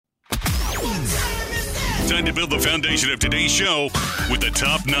time to build the foundation of today's show with the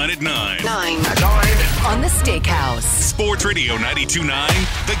top 9 at 9. On the Steakhouse. Sports Radio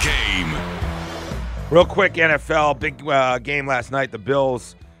 92.9, The Game. Real quick, NFL, big game last night. The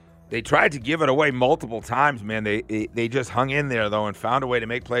Bills, they tried to give it away multiple times, man. They just hung in there, though, and found a way to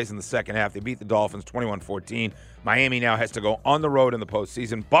make plays in the second half. They beat the Dolphins 21-14. Miami now has to go on the road in the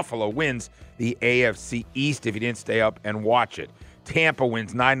postseason. Buffalo wins the AFC East if you didn't stay up and watch it. Tampa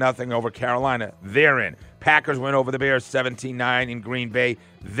wins 9-0 over Carolina. They're in. Packers win over the Bears 17-9 in Green Bay.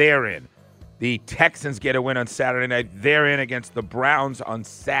 They're in. The Texans get a win on Saturday night. They're in against the Browns on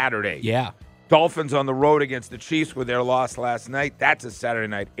Saturday. Yeah. Dolphins on the road against the Chiefs with their loss last night. That's a Saturday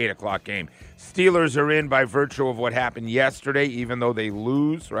night, 8 o'clock game. Steelers are in by virtue of what happened yesterday, even though they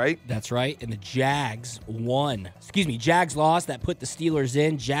lose, right? That's right. And the Jags won. Jags lost. That put the Steelers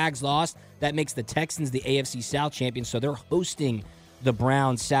in. Jags lost. That makes the Texans the AFC South champions. So they're hosting the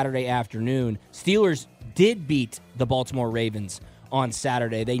Browns Saturday afternoon. Steelers did beat the Baltimore Ravens on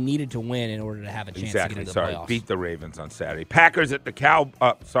Saturday. They needed to win in order to have a chance to get into the playoffs. Beat the Ravens on Saturday. Packers at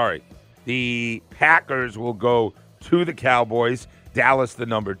the The Packers will go to the Cowboys. Dallas, the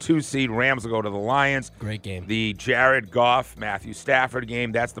number 2 seed. Rams will go to the Lions. Great game. The Jared Goff, Matthew Stafford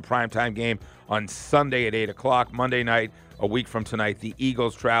game. That's the primetime game on Sunday at 8 o'clock. Monday night, a week from tonight, the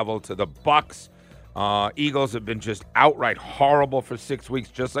Eagles travel to the Bucs. Eagles have been just outright horrible for 6 weeks,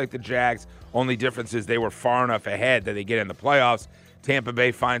 just like the Jags. Only difference is they were far enough ahead that they get in the playoffs. Tampa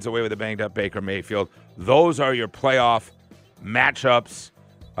Bay finds a way with a banged-up Baker Mayfield. Those are your playoff matchups.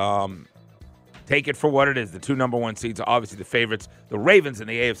 Take it for what it is. The 2 number 1 seeds are obviously the favorites. The Ravens in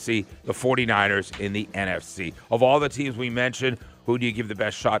the AFC, the 49ers in the NFC. Of all the teams we mentioned, who do you give the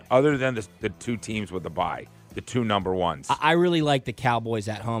best shot other than the 2 teams with the bye, the 2 number 1s? I really like the Cowboys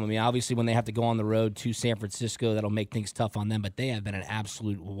at home. I mean, obviously when they have to go on the road to San Francisco, that'll make things tough on them, but they have been an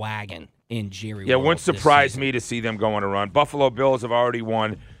absolute wagon in Jerry Yeah, it World wouldn't surprise me to see them go on a run. Buffalo Bills have already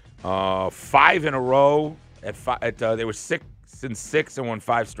won 5 in a row. They were 6-6 and won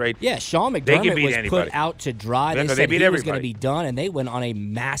 5 straight. Yeah, Sean McDermott was anybody. put out to dry. They said he was going to be done, and they went on a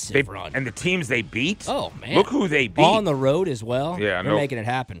massive run. And the teams they beat? Oh, man. Look who they beat. On the road as well. Yeah, They're making it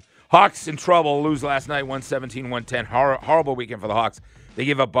happen. Hawks in trouble. Lose last night, 117-110. Horrible weekend for the Hawks. They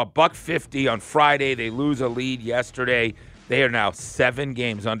give up $150 on Friday. They lose a lead yesterday. They are now 7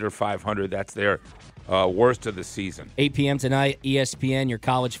 games under 500. That's their worst of the season. 8 p.m. tonight, ESPN, your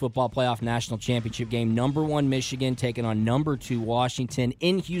college football playoff national championship game. Number 1 Michigan taking on number 2 Washington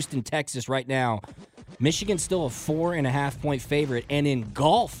in Houston, Texas right now. Michigan's still a 4.5-point favorite. And in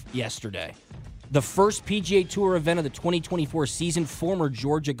golf yesterday, the first PGA Tour event of the 2024 season, former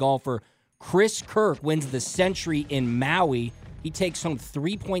Georgia golfer Chris Kirk wins the Century in Maui. He takes home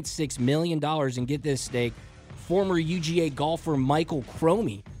 $3.6 million, and get this, Steak, former UGA golfer Michael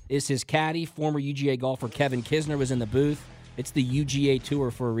Cromie is his caddy. Former UGA golfer Kevin Kisner was in the booth. It's the UGA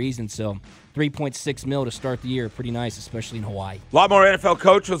Tour for a reason, so $3.6 million to start the year. Pretty nice, especially in Hawaii. A lot more NFL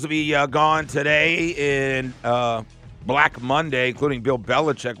coaches will be gone today in Black Monday, including Bill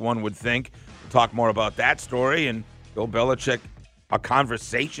Belichick, one would think. We'll talk more about that story. And Bill Belichick, a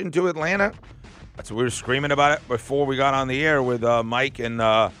conversation to Atlanta? That's what we were screaming about it before we got on the air with Mike and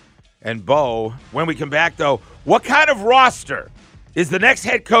Bo. When we come back, though, what kind of roster is the next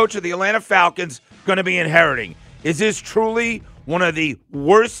head coach of the Atlanta Falcons going to be inheriting? Is this truly one of the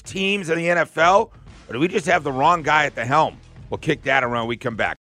worst teams in the NFL? Or do we just have the wrong guy at the helm? We'll kick that around when we come back.